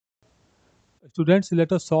Students,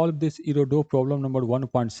 let us solve this Irodov problem number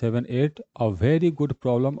 1.78, a very good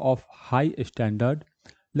problem of high standard.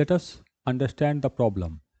 Let us understand the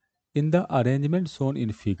problem. In the arrangement shown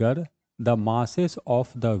in figure, the masses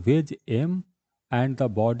of the wedge M and the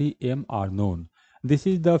body M are known. This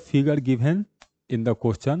is the figure given in the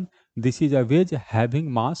question. This is a wedge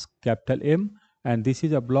having mass capital M and this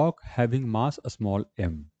is a block having mass small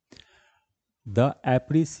m. The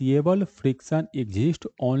appreciable friction exists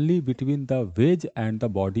only between the wedge and the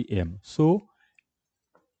body M. So,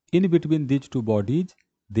 in between these two bodies,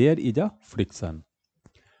 there is a friction.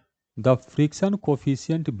 The friction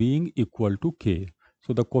coefficient being equal to K.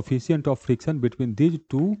 So, the coefficient of friction between these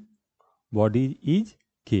two bodies is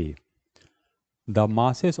K. The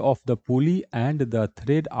masses of the pulley and the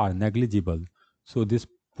thread are negligible. So, this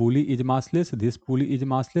pulley is massless, this pulley is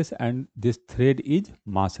massless, and this thread is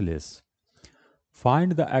massless.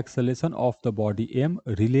 Find the acceleration of the body M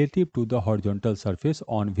relative to the horizontal surface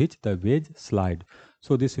on which the wedge slide.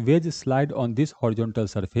 So this wedge slide on this horizontal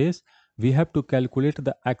surface, we have to calculate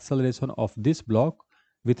the acceleration of this block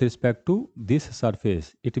with respect to this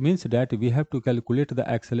surface. It means that we have to calculate the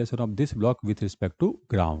acceleration of this block with respect to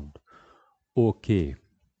ground. Okay.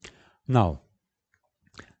 Now,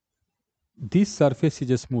 this surface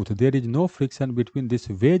is smooth. There is no friction between this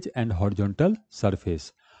wedge and horizontal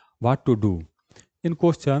surface. What to do? In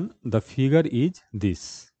question, the figure is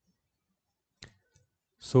this.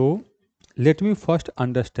 So, let me first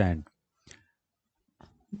understand.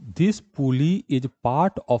 This pulley is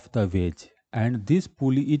part of the wedge and this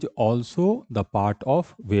pulley is also the part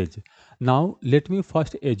of wedge. Now, let me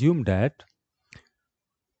first assume that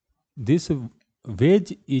this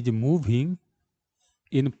wedge is moving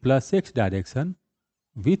in plus x direction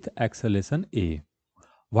with acceleration a.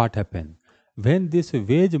 What happened? When this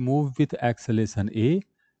wedge moves with acceleration a,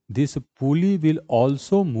 this pulley will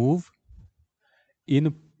also move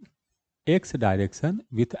in x direction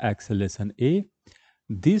with acceleration a.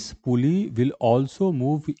 This pulley will also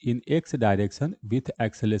move in x direction with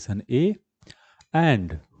acceleration a,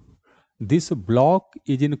 and this block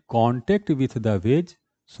is in contact with the wedge,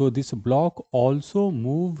 so this block also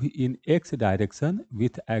move in x direction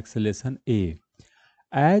with acceleration a.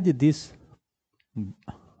 As this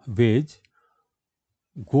wedge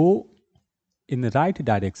go in the right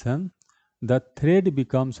direction, the thread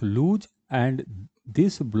becomes loose and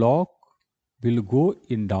this block will go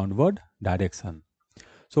in downward direction.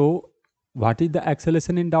 So, what is the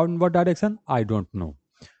acceleration in downward direction? I don't know.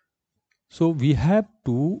 So, we have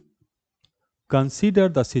to consider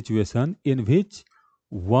the situation in which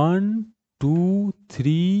 1, 2,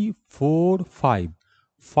 3, 4, 5.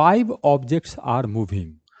 5 objects are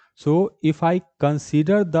moving. So, if I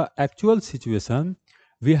consider the actual situation,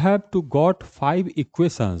 we have to got 5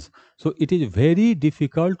 equations. So, it is very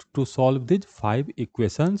difficult to solve these 5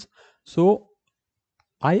 equations. So,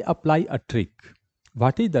 I apply a trick.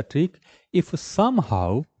 What is the trick? If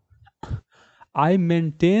somehow I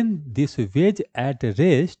maintain this wedge at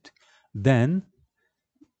rest, then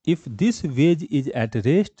if this wedge is at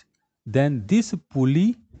rest, then this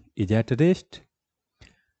pulley is at rest.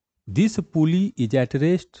 This pulley is at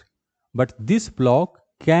rest, but this block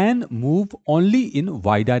can move only in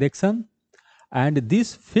y direction and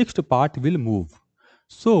this fixed part will move.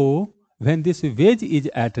 So, when this wedge is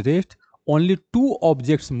at rest, only two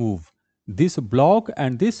objects move, this block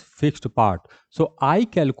and this fixed part. So, I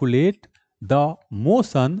calculate the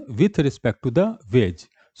motion with respect to the wedge.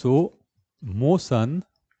 So, motion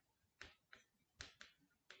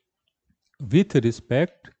with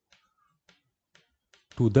respect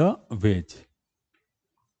to the wedge.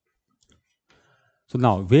 So,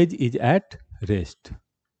 now wedge is at rest.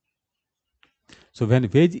 So, when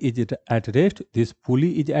wedge is at rest, this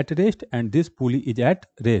pulley is at rest and this pulley is at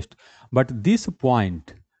rest. But this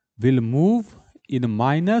point will move in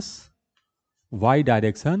minus y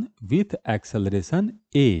direction with acceleration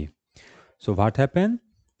a. So, what happened?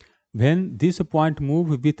 When this point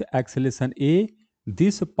move with acceleration a,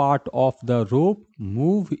 this part of the rope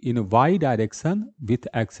move in y direction with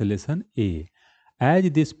acceleration a.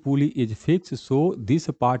 As this pulley is fixed, so this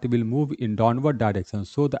part will move in downward direction.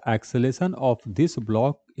 So the acceleration of this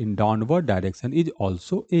block in downward direction is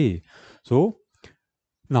also a. So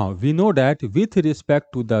now we know that with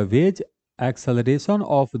respect to the wedge, acceleration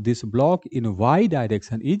of this block in y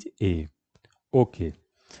direction is a. Okay.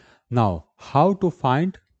 Now how to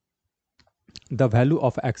find the value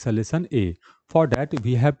of acceleration a? For that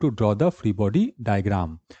we have to draw the free body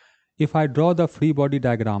diagram. If I draw the free body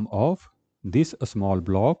diagram of this small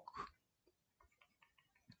block,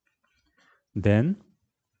 then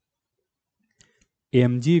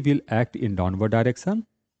mg will act in downward direction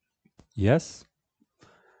Yes,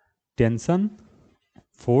 tension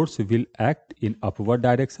force will act in upward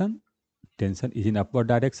direction. Tension is in upward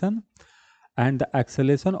direction, and the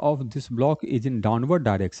acceleration of this block is in downward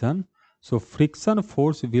direction. So friction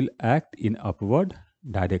force will act in upward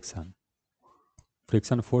direction.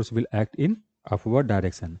 Friction force will act in upward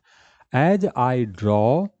direction. As I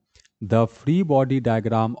draw the free body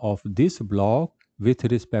diagram of this block with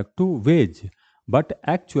respect to wedge, but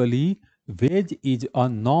actually wedge is a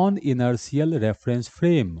non-inertial reference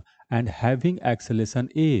frame and having acceleration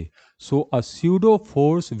A. So a pseudo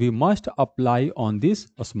force we must apply on this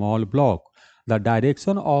small block. The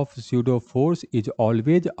direction of pseudo force is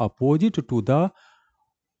always opposite to the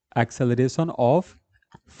acceleration of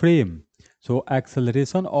frame. So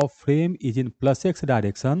acceleration of frame is in plus x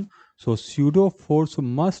direction. So pseudo force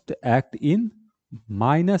must act in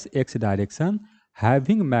minus x direction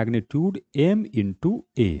having magnitude m into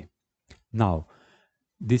a. Now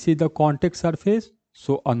this is the contact surface.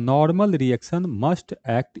 So a normal reaction must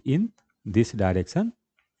act in this direction.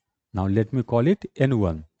 Now let me call it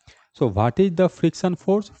N1. So what is the friction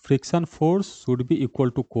force? Friction force should be equal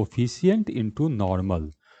to coefficient into normal.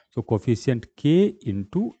 So coefficient K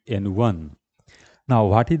into N1. Now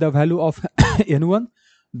what is the value of N1?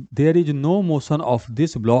 There is no motion of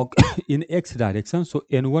this block in x direction. So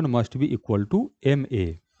N1 must be equal to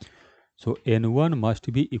MA. So N1 must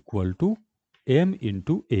be equal to M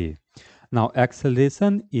into A. Now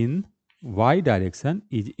acceleration in y direction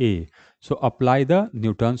is A. So apply the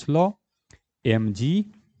Newton's law.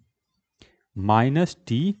 Mg minus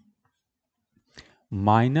T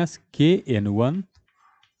minus Kn1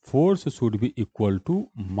 force should be equal to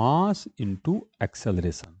mass into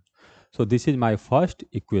acceleration. So this is my first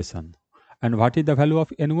equation. And what is the value of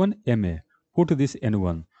N1? Ma. Put this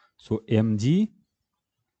N1. So Mg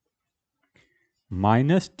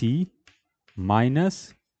minus T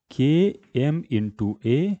minus Km into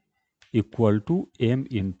A equal to M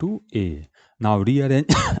into A. Now rearrange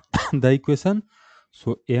the equation.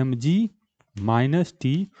 So Mg minus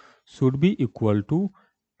T should be equal to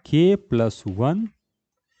K plus 1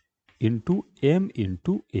 into M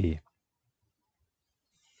into A.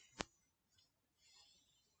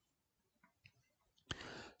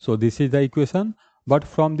 So this is the equation. But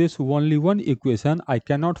from this only one equation, I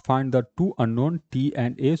cannot find the two unknown T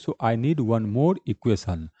and A. So I need one more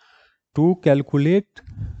equation. To calculate,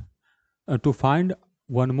 to find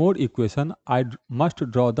one more equation, I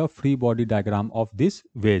must draw the free body diagram of this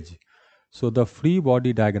wedge. So the free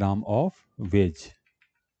body diagram of wedge.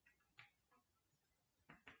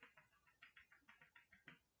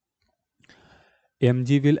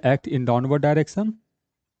 Mg will act in downward direction,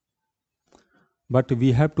 but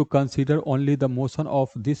we have to consider only the motion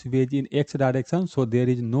of this wedge in x direction. So there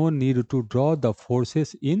is no need to draw the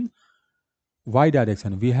forces in y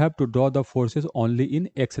direction. We have to draw the forces only in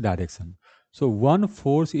x direction. So one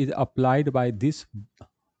force is applied by this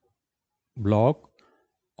block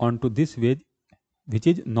onto this wedge, which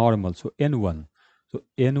is normal. So N1. So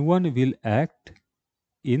N1 will act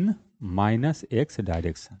in minus x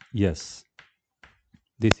direction. Yes,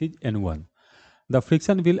 this is N1. The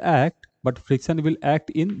friction will act, but friction will act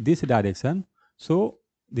in this direction. So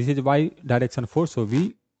this is y direction force. So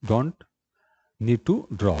we don't need to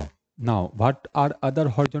draw. Now, what are other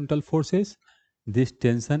horizontal forces? This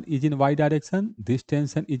tension is in y direction, this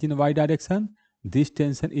tension is in y direction, this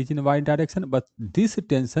tension is in y direction, but this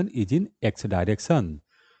tension is in x direction.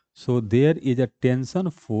 So there is a tension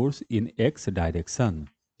force in x direction.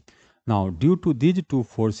 Now, due to these two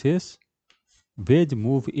forces, wedge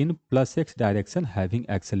move in plus x direction having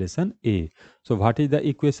acceleration A. So what is the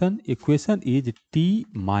equation? Equation is T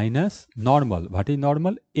minus normal. What is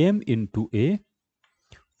normal? M into A.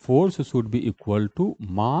 Force should be equal to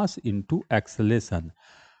mass into acceleration.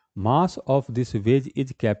 Mass of this wedge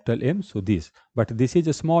is capital M, so this. But this is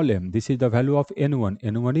a small m. This is the value of N1.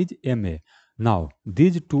 N1 is Ma. Now,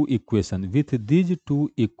 these two equations, with these two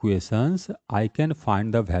equations, I can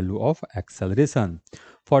find the value of acceleration.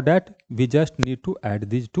 For that, we just need to add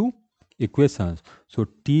these two equations. So,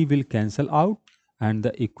 T will cancel out and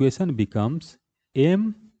the equation becomes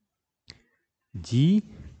mg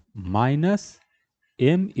minus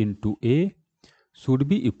m into A should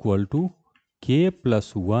be equal to K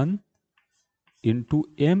plus 1 into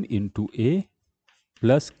m into A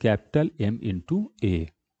plus capital M into A.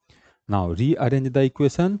 Now rearrange the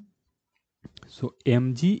equation. So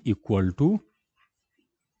mg equal to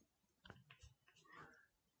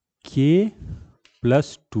K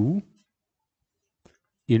plus 2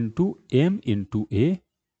 into m into A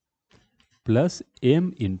plus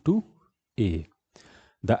m into A.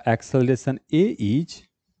 The acceleration A is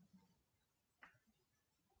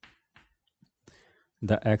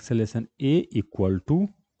the acceleration A equal to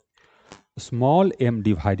small m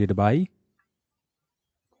divided by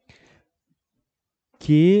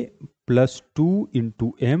k plus 2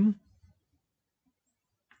 into m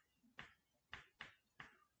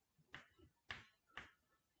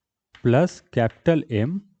plus capital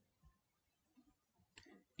M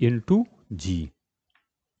into g.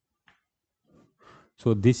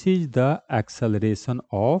 So this is the acceleration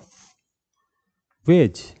of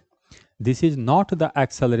wedge. This is not the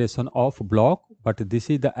acceleration of block, but this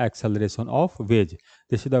is the acceleration of wedge.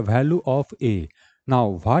 This is the value of A. Now,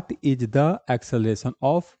 what is the acceleration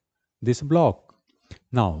of this block?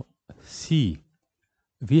 Now, see,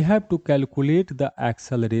 we have to calculate the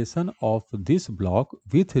acceleration of this block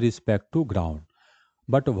with respect to ground.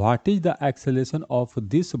 But what is the acceleration of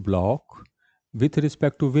this block with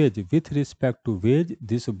respect to wedge? With respect to wedge,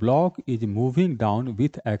 this block is moving down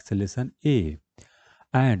with acceleration A,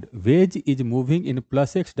 and wedge is moving in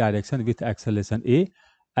plus x direction with acceleration A.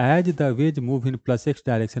 As the wedge move in plus x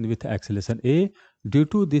direction with acceleration A, due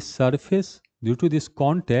to this surface, due to this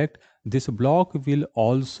contact, this block will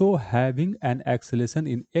also having an acceleration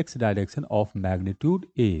in x direction of magnitude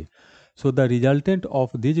A. So the resultant of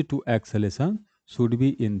these two acceleration should be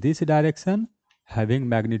in this direction, having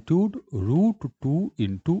magnitude root 2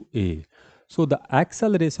 into A. So the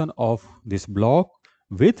acceleration of this block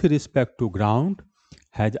with respect to ground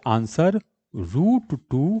has answer root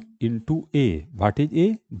 2 into A. What is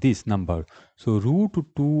A? This number. So root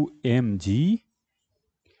 2 mg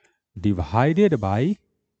divided by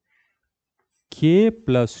k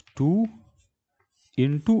plus 2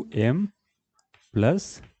 into m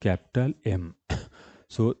plus capital M.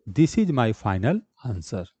 So this is my final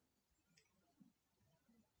answer.